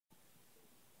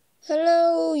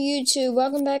Hello YouTube,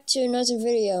 welcome back to another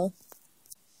video.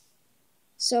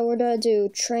 So we're gonna do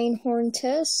train horn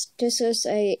test. This is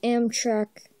a Amtrak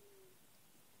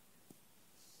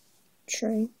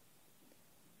train.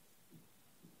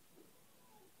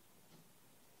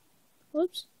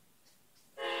 Whoops.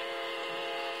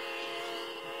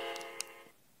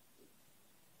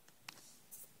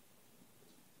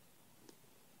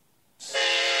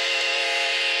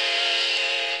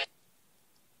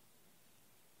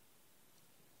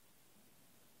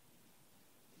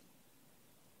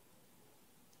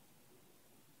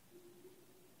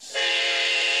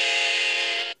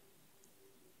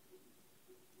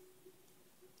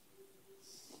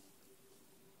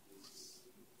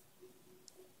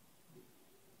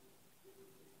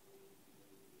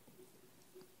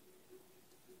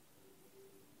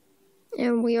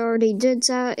 And we already did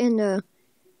that in the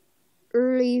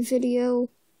early video.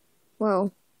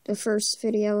 Well, the first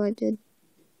video I did.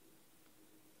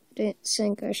 I didn't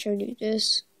think I showed you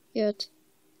this yet.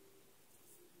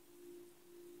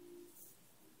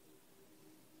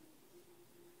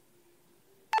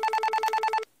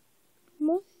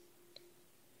 What?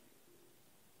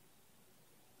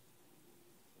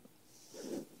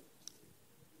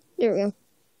 There we go.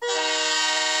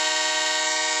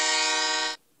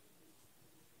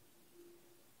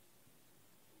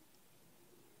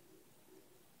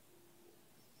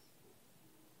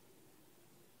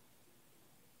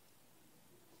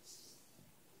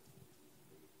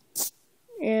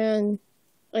 And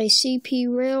a CP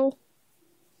rail.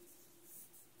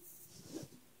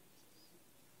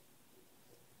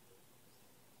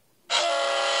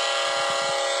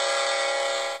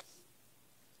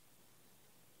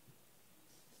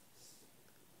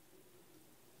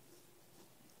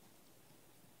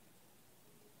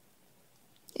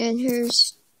 And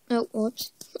here's, oh,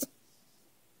 whoops.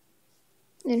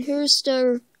 And here's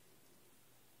the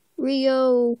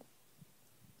Rio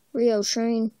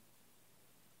train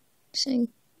thing.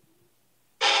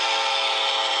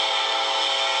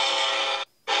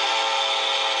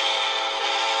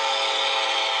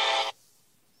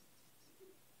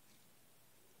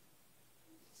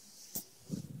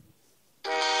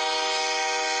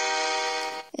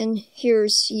 And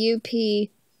here's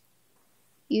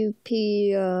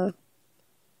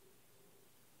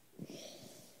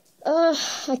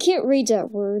I can't read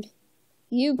that word.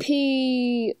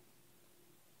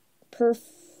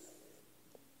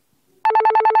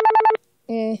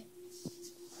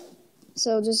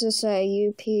 So this is a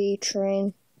UP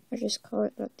train. I just call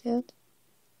it like that.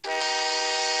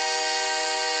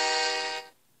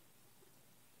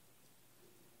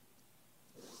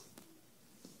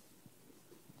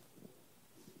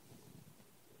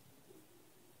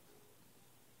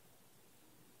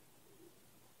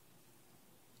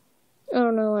 I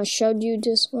don't know, I showed you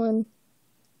this one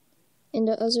in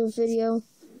the other video.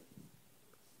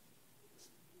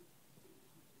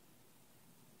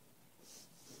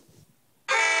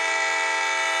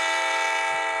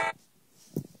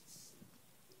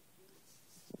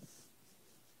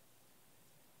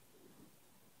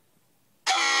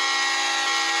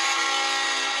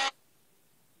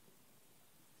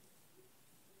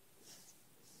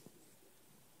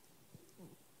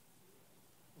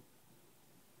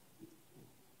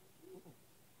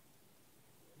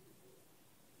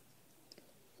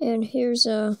 And here's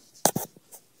a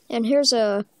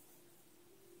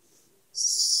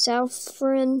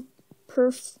Southern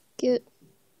Perfect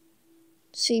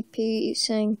CP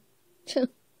thing.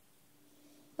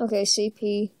 Okay,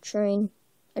 CP train.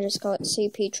 I just call it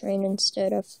CP train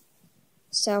instead of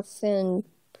Southern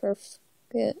Perfect,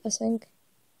 I think.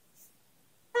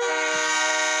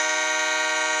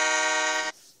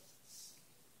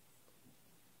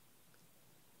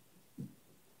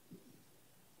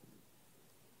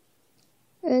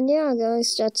 And yeah,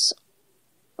 guys, that's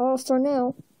all for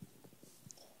now.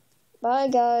 Bye,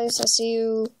 guys. I'll see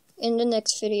you in the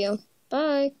next video.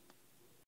 Bye.